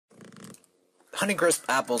Honeycrisp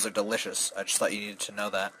apples are delicious. I just thought you needed to know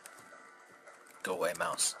that. Go away,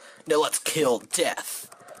 mouse. Now let's kill Death.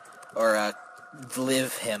 Or,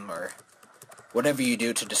 live him, or whatever you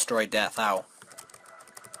do to destroy Death. Ow.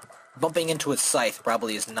 Bumping into his scythe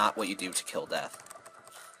probably is not what you do to kill Death.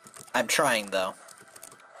 I'm trying, though.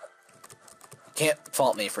 You can't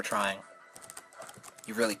fault me for trying.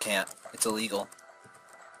 You really can't. It's illegal.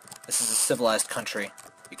 This is a civilized country.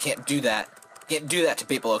 You can't do that. You can't do that to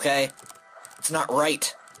people, okay? It's not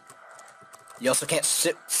right. You also can't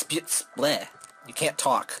bleh. You can't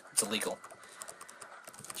talk. It's illegal.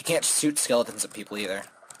 You can't shoot skeletons at people either.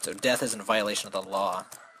 So Death is in violation of the law.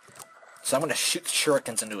 So I'm gonna shoot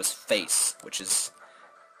shurikens into his face, which is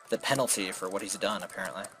the penalty for what he's done,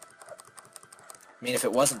 apparently. I mean, if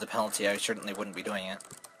it wasn't the penalty, I certainly wouldn't be doing it.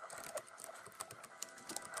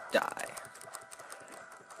 Die.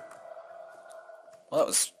 Well, that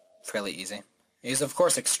was fairly easy. It is, of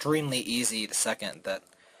course, extremely easy the second that...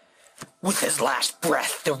 With his last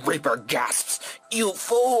breath, the Reaper gasps, "You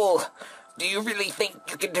fool! Do you really think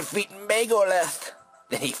you can defeat Megalith?"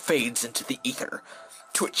 Then he fades into the ether,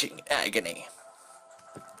 twitching agony.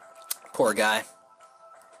 Poor guy.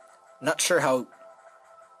 Not sure how,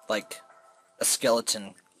 like, a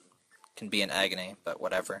skeleton can be in agony, but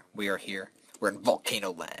whatever. We are here. We're in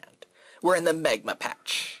Volcano Land. We're in the Magma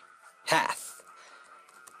Patch. Hath.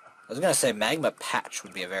 I was gonna say Magma Patch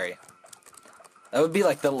would be a very... That would be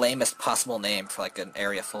like the lamest possible name for like an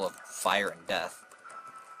area full of fire and death.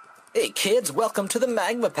 Hey kids, welcome to the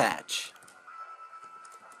Magma Patch!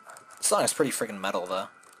 The song is pretty freaking metal though,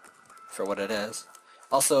 for what it is.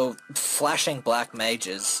 Also, flashing black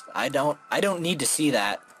mages. I don't need to see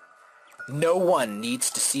that. No one needs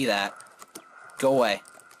to see that. Go away.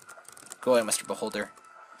 Go away, Mr. Beholder.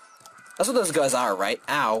 That's what those guys are, right?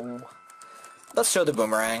 Ow. Let's show the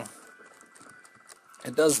boomerang.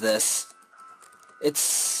 It does this.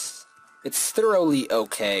 It's thoroughly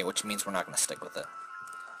okay, which means we're not going to stick with it.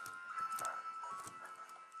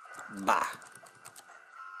 Bah.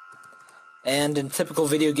 And in typical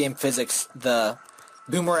video game physics, the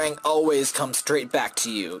boomerang always comes straight back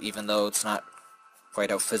to you, even though it's not quite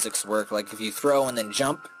how physics work. Like, if you throw and then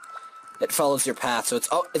jump, it follows your path, so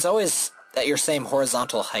it's always at your same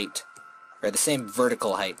horizontal height, or the same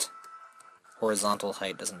vertical height. Horizontal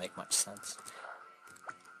height doesn't make much sense.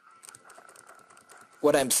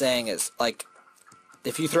 What I'm saying is, like,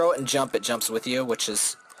 if you throw it and jump, it jumps with you, which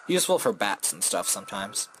is useful for bats and stuff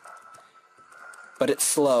sometimes. But it's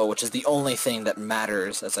slow, which is the only thing that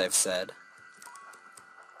matters, as I've said.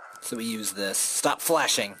 So we use this. Stop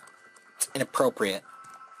flashing! It's inappropriate.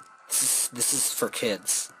 This is for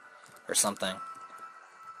kids. Or something.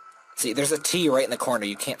 See, there's a T right in the corner.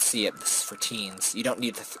 You can't see it. This is for teens. You don't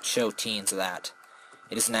need to show teens that.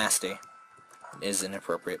 It is nasty. It is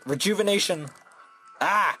inappropriate. Rejuvenation!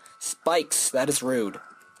 Ah! Spikes! That is rude.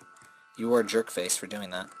 You are a jerkface for doing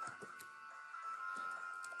that.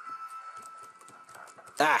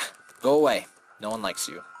 Ah! Go away. No one likes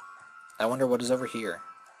you. I wonder what is over here.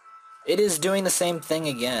 It is doing the same thing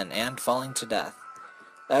again, and falling to death.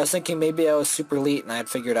 I was thinking maybe I was super elite and I had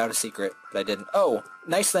figured out a secret, but I didn't. Oh!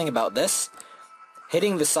 Nice thing about this.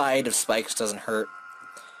 Hitting the side of spikes doesn't hurt.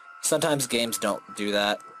 Sometimes games don't do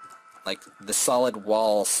that. Like, the solid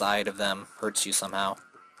wall side of them hurts you somehow.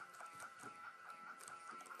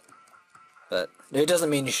 But it doesn't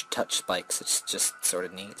mean you should touch spikes, it's just sort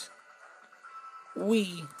of neat.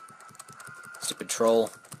 Whee! Stupid troll.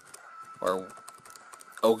 Or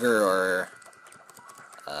ogre, or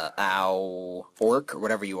ow, orc, or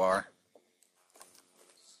whatever you are.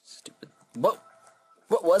 Stupid. What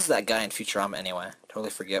was that guy in Futurama anyway? Totally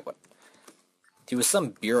forget what. He was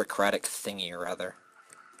some bureaucratic thingy or other.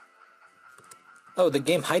 Oh, the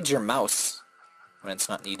game hides your mouse when it's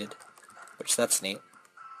not needed, which that's neat.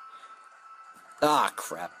 Ah,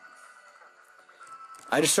 crap.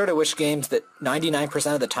 I just sort of wish games that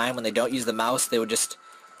 99% of the time when they don't use the mouse, they would just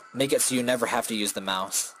make it so you never have to use the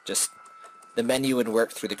mouse. Just, the menu would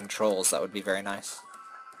work through the controls. That would be very nice.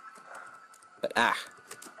 But, ah.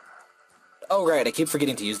 Oh, right, I keep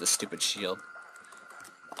forgetting to use the stupid shield.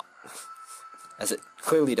 As it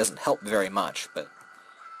clearly doesn't help very much, but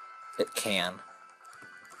it can.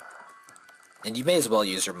 And you may as well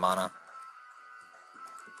use your mana.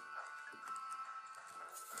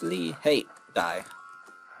 Flee. Hey, die.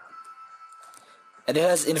 And it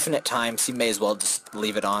has infinite time, so you may as well just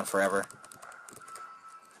leave it on forever.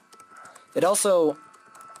 It also...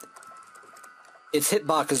 its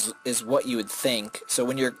hitbox is what you would think, so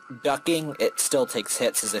when you're ducking, it still takes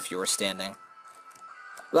hits as if you were standing.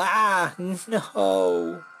 Ah!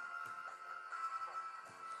 No!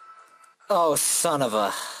 Oh, son of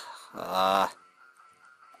a...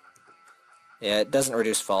 Yeah, it doesn't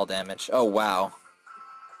reduce fall damage. Oh, wow.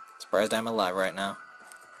 Surprised I'm alive right now.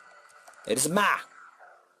 It is a ma!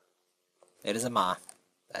 It is a ma.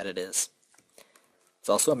 That it is. It's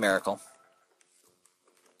also a miracle.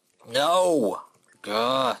 No!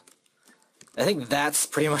 Gah. I think that's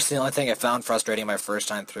pretty much the only thing I found frustrating my first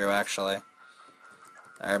time through, actually.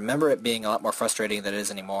 I remember it being a lot more frustrating than it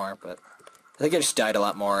is anymore, but I think I just died a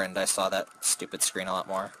lot more and I saw that stupid screen a lot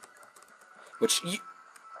more. Which,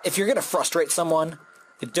 if you're gonna frustrate someone,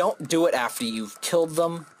 don't do it after you've killed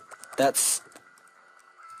them. That's...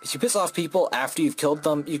 If you piss off people after you've killed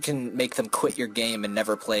them, you can make them quit your game and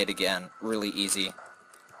never play it again. Really easy.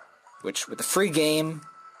 Which, with a free game,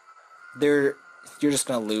 you're just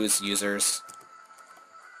gonna lose users.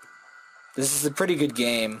 This is a pretty good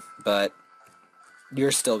game, but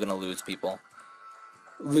you're still gonna lose people.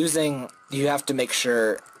 Losing, you have to make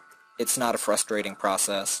sure it's not a frustrating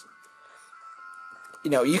process. You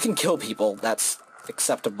know, you can kill people, that's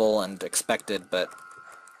acceptable and expected, but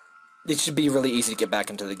it should be really easy to get back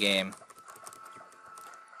into the game.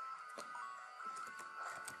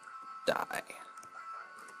 Die.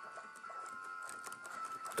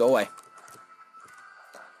 Go away.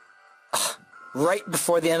 Ugh. Right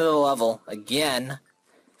before the end of the level, again,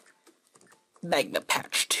 Magma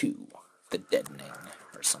Patch 2, the deadening,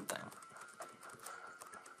 or something.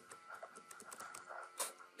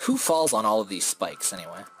 Who falls on all of these spikes,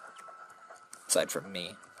 anyway? Aside from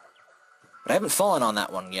me. But I haven't fallen on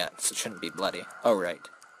that one yet, so it shouldn't be bloody. Oh, right.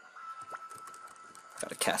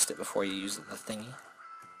 Gotta cast it before you use the thingy.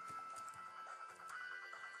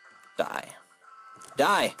 Die.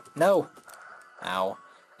 Die! No! Ow.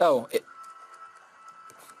 Oh,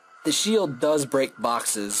 the shield does break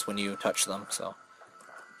boxes when you touch them, so...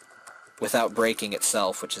 Without breaking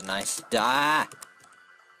itself, which is nice. Die!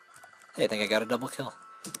 Hey, I think I got a double kill.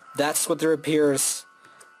 That's what the Rapier's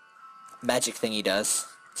magic thingy does.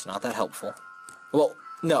 It's not that helpful. Well,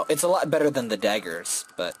 no, it's a lot better than the daggers,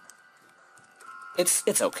 but...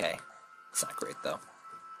 It's okay. It's not great, though.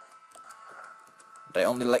 But I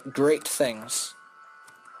only like great things.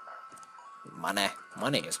 Money.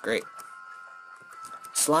 Money is great.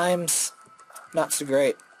 Slimes, not so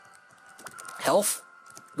great. Health,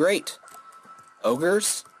 great.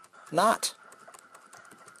 Ogres, not.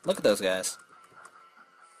 Look at those guys.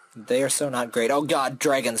 They are so not great. Oh god,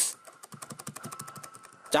 dragons.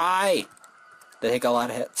 Die! They take a lot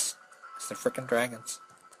of hits. It's the frickin' dragons.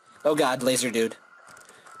 Oh god, laser dude.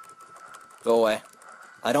 Go away.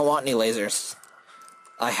 I don't want any lasers.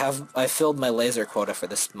 I filled my laser quota for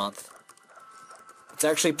this month. It's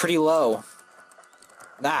actually pretty low.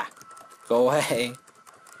 Ah! Go away.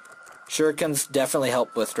 Shurikens definitely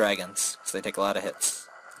help with dragons, because they take a lot of hits.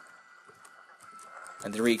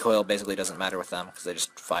 And the recoil basically doesn't matter with them, because they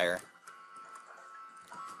just fire.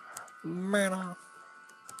 Mana.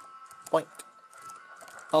 Boink.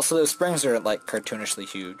 Also, those springs are, like, cartoonishly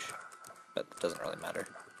huge, but it doesn't really matter.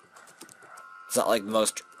 It's not like the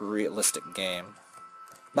most realistic game.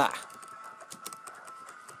 Bah!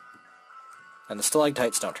 And the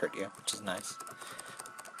stalactites don't hurt you, which is nice.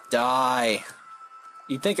 Die!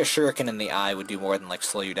 You'd think a shuriken in the eye would do more than, like,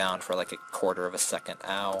 slow you down for, like, a quarter of a second.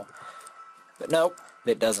 Ow. But nope,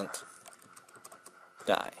 it doesn't.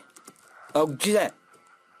 Die. Oh, shit!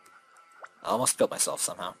 I almost killed myself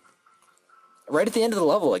somehow. Right at the end of the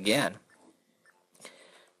level again.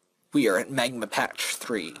 We are at Magma Patch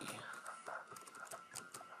 3.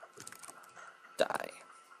 Die.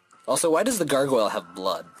 Also, why does the gargoyle have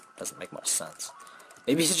blood? Doesn't make much sense.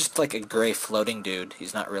 Maybe he's just like a gray floating dude.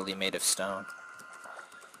 He's not really made of stone.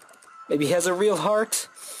 Maybe he has a real heart.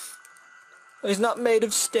 He's not made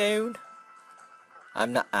of stone.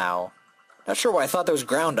 I'm not... Ow. Not sure why I thought there was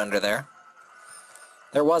ground under there.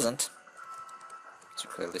 There wasn't. As you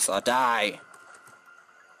clearly saw. Die!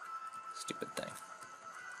 Stupid thing.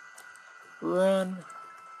 Run.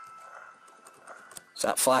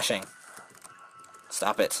 Stop flashing.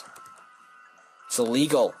 Stop it. It's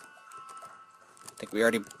illegal. I think we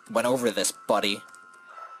already went over this, buddy.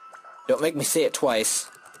 Don't make me say it twice.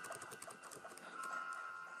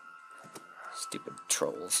 Stupid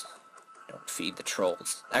trolls. Don't feed the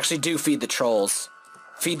trolls. Actually, do feed the trolls.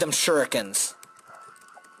 Feed them shurikens.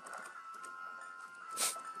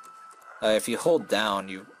 If you hold down,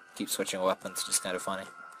 you keep switching weapons, which is kind of funny.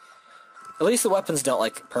 At least the weapons don't,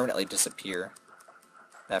 like, permanently disappear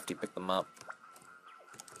after you pick them up.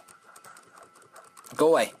 Go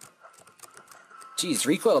away. Jeez,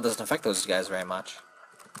 recoil doesn't affect those guys very much.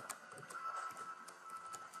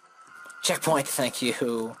 Checkpoint, thank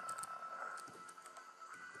you.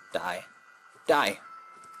 Die. Die.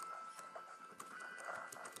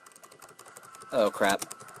 Oh,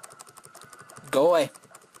 crap. Go away.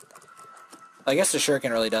 I guess the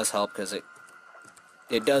shuriken really does help, because it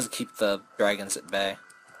does keep the dragons at bay.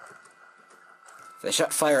 If they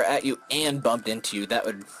shot fire at you and bumped into you,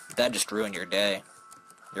 that'd just ruin your day.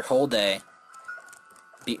 Your whole day.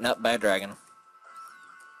 Beaten up by a dragon.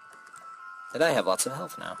 And I have lots of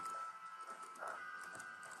health now.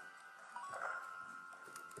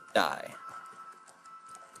 Die.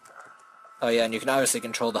 Oh yeah, and you can obviously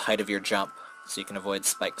control the height of your jump, so you can avoid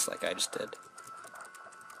spikes like I just did.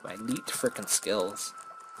 My elite frickin' skills.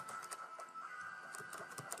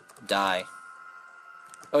 Die.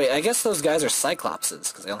 Oh yeah, I guess those guys are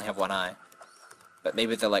cyclopses, because they only have one eye. But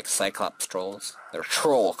maybe they're like cyclops trolls. They're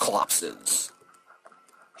troll-clopses.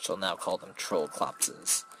 Shall now call them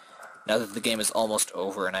troll-clopses. Now that the game is almost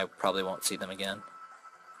over and I probably won't see them again.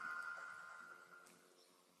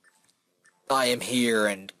 I am here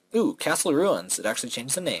and... Ooh, Castle Ruins. It actually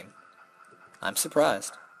changed the name. I'm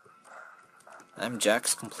surprised. I'm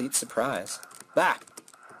Jack's complete surprise. Ah!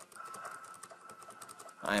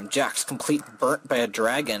 I am Jack's complete burnt by a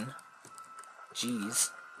dragon. Jeez.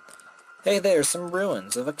 Hey, there's some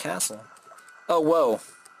ruins of a castle. Oh, whoa.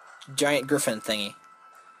 Giant griffin thingy.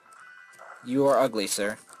 You are ugly,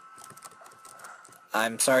 sir.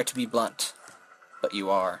 I'm sorry to be blunt, but you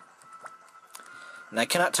are. And I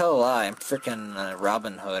cannot tell a lie. I'm frickin'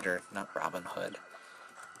 Robin Hood, or not Robin Hood.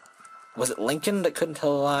 Was it Lincoln that couldn't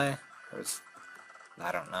tell a lie? Or was...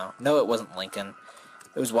 I don't know. No, it wasn't Lincoln.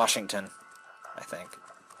 It was Washington, I think.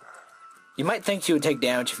 You might think you would take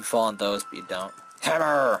damage if you fall on those, but you don't.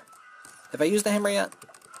 Hammer! Have I used the hammer yet?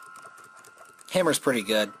 Hammer's pretty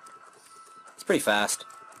good. It's pretty fast,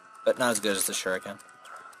 but not as good as the shuriken.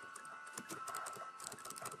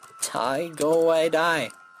 Die, go away,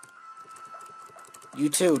 die. You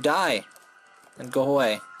too, die. And go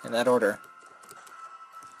away, in that order.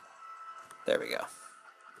 There we go.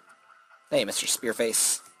 Hey, Mr.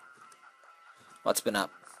 Spearface. What's been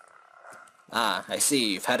up? Ah, I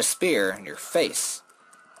see, you've had a spear in your face.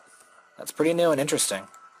 That's pretty new and interesting.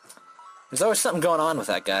 There's always something going on with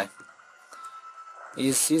that guy.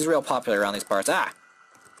 He's real popular around these parts. Ah!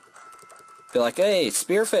 Be like, hey,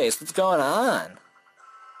 Spearface, what's going on?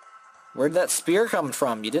 Where'd that spear come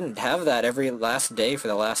from? You didn't have that every last day for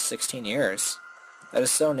the last 16 years. That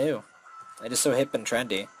is so new. It is so hip and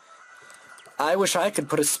trendy. I wish I could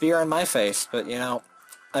put a spear on my face, but, you know,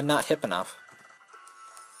 I'm not hip enough.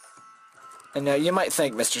 And you might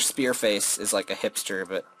think Mr. Spearface is like a hipster,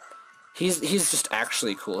 but he's just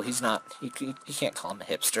actually cool. He's not... You can't call him a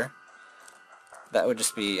hipster. That would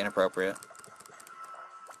just be inappropriate.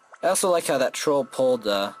 I also like how that troll pulled,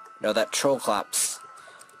 that troll-clops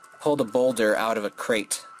pulled a boulder out of a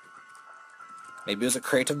crate. Maybe it was a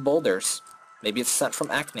crate of boulders. Maybe it's sent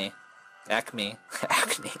from Acme. Acme.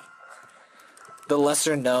 The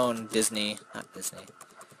lesser-known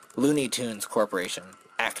Looney Tunes Corporation.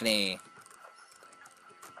 Acme.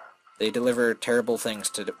 They deliver terrible things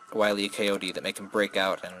to Wile E. Coyote that make him break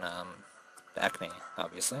out in, Acme,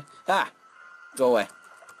 obviously. Ah! Go away.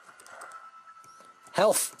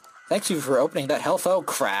 Health! Thanks you for opening that health. Oh,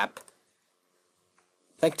 crap.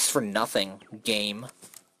 Thanks for nothing, game.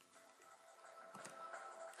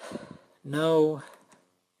 No.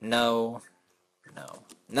 No. No.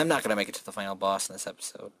 And I'm not gonna make it to the final boss in this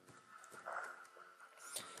episode.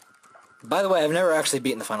 By the way, I've never actually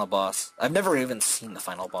beaten the final boss. I've never even seen the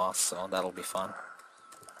final boss, so that'll be fun.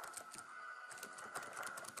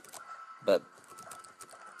 But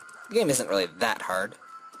the game isn't really that hard.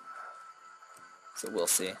 So we'll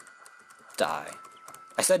see. Die.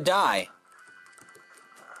 I said die!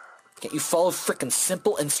 Can't you follow frickin'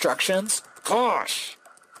 simple instructions? Gosh!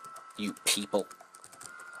 You people.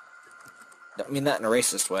 Don't mean that in a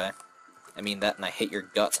racist way. I mean that in I hate your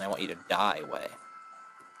guts and I want you to die way.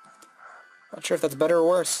 Not sure if that's better or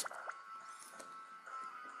worse.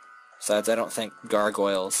 Besides, I don't think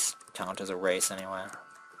gargoyles count as a race anyway.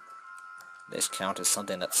 They just count as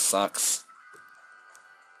something that sucks.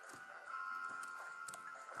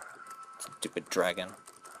 Stupid dragon.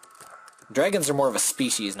 Dragons are more of a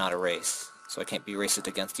species, not a race. So I can't be racist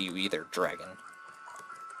against you either, dragon.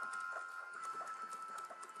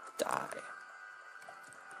 Die.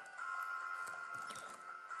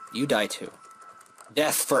 You die too.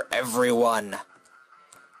 Death for everyone!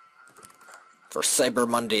 For Cyber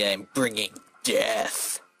Monday, I'm bringing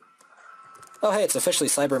death! Oh hey, it's officially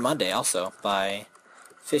Cyber Monday also, by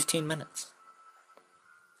 15 minutes.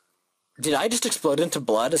 Did I just explode into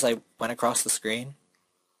blood as I went across the screen?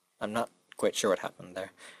 I'm not quite sure what happened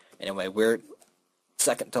there. Anyway, we're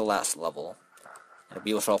second to last level. And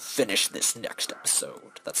we shall finish this next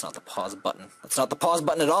episode. That's not the pause button. That's not the pause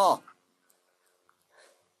button at all!